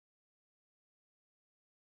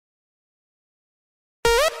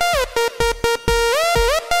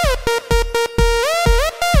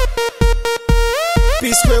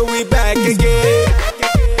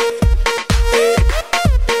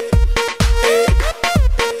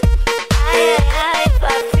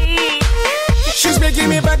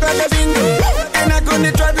back like a bingo, and I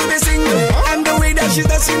gonna try to be single. And the way that she's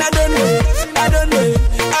dancing, I don't know, I don't know,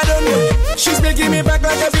 I don't know. She's making me back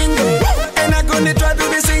like a bingo, and I gonna try to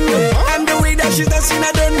be single. And the way that she's dancing,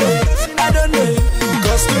 I don't know, I don't know.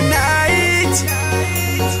 Cause tonight,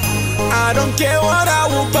 I don't care what I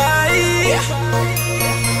will buy,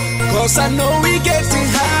 cause I know we getting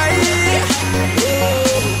high.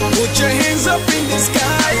 Put your hands up in the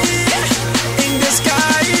sky, in the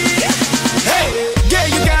sky. Hey, yeah,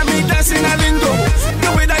 you got me dancing a lingo,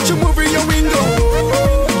 the way that you move in your window.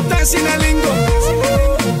 Dancing a lingo,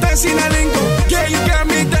 dancing a lingo. Yeah, you got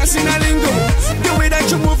me dancing a lingo, the way that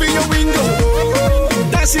you move in your window.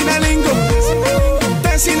 Dancing a lingo,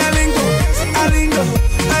 dancing a lingo, a lingo,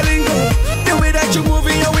 a lingo. The way that you move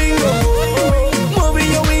in your window,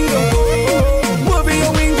 moving your window, moving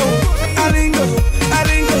your window. A lingo, a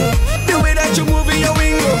lingo. The way that you move in your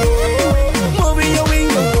window, moving your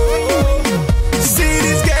window. See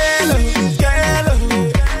this girl, girl.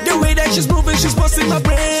 The way that she's moving, she's busting my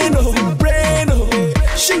brain, oh, brain, oh.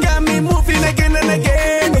 She got me moving again and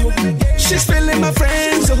again, oh. She's feeling my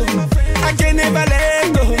friends, oh. I can never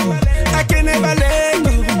let go, I can never let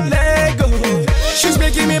go, let go. She's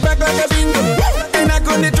making me back like a bingo, and I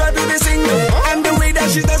gonna try to be single. And the way that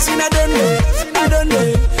she's dancing, I don't know, I don't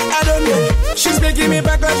know, I don't know. She's making me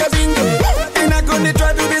back like a bingo, and I gonna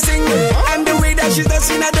try to be single. And the way that she's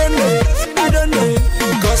dancing, I don't know, I don't know.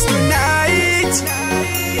 Cause tonight,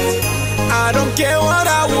 I don't care what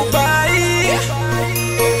I will buy,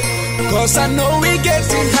 cause I know we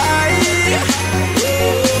getting high.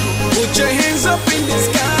 Put your hands up in the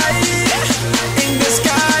sky, in the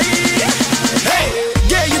sky. Hey,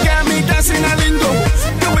 yeah, you got me dancing a lingo,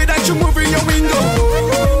 the way that you move in your window.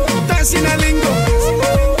 Dancing a lingo,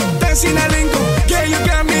 dancing a lingo. Yeah, you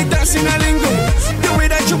got me dancing a lingo, the way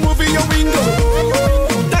that you move in your window.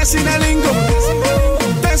 Dancing a lingo,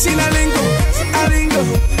 dancing a lingo, a lingo,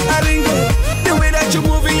 a lingo. The way that you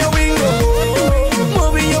move in your window,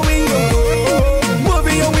 moving your window,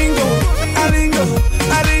 moving your window. A lingo,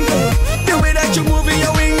 a lingo. The way that you move in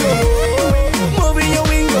your window, moving your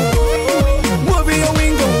window, moving your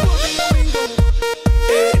window.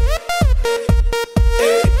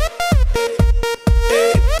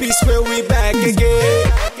 Peace where we back again.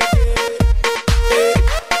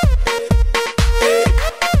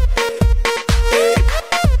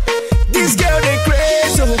 This girl they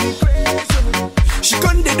crazy, oh. She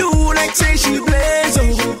couldn't do like say she blaze,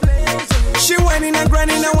 oh. She whining and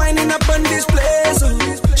grinding and winding up on this place, oh.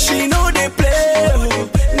 She know they play, oh.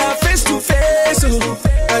 Now face to face, oh.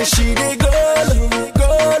 And she they go,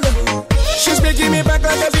 go. She's making me back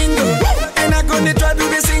like a bingo, and I gonna try to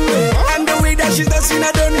be single. And the way that she's dancing,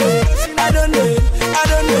 I don't know, I don't know, I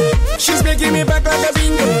don't know. She's making me back like a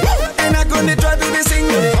bingo, and I gonna try to be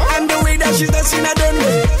single. And the way that she's dancing, I don't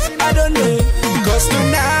know, I don't know. Cause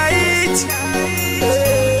tonight,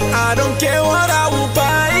 I don't care what I will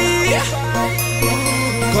buy,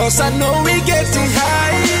 cause I know we getting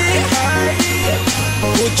high.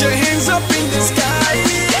 Put your hands up in the sky,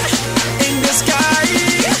 in the sky.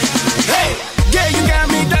 Hey, yeah, you got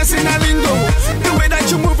me dancing a lingo, the way that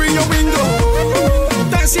you move in your window.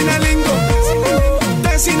 Dancing a lingo,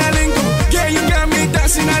 dancing a lingo. Yeah, you got me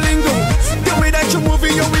dancing a lingo, the way that you move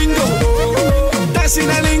in your window. Dancing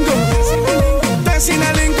a lingo, dancing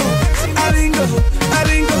a lingo, a lingo, a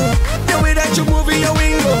lingo. The way that you move in your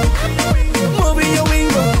window, moving your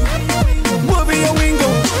window, moving your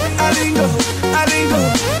window. A lingo, a lingo.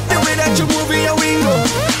 The way that you move in your window,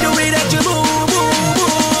 the way that you move, move,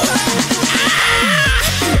 move.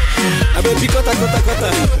 Ah! Abe, picota, cota, cota.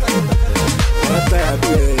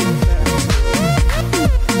 Cota,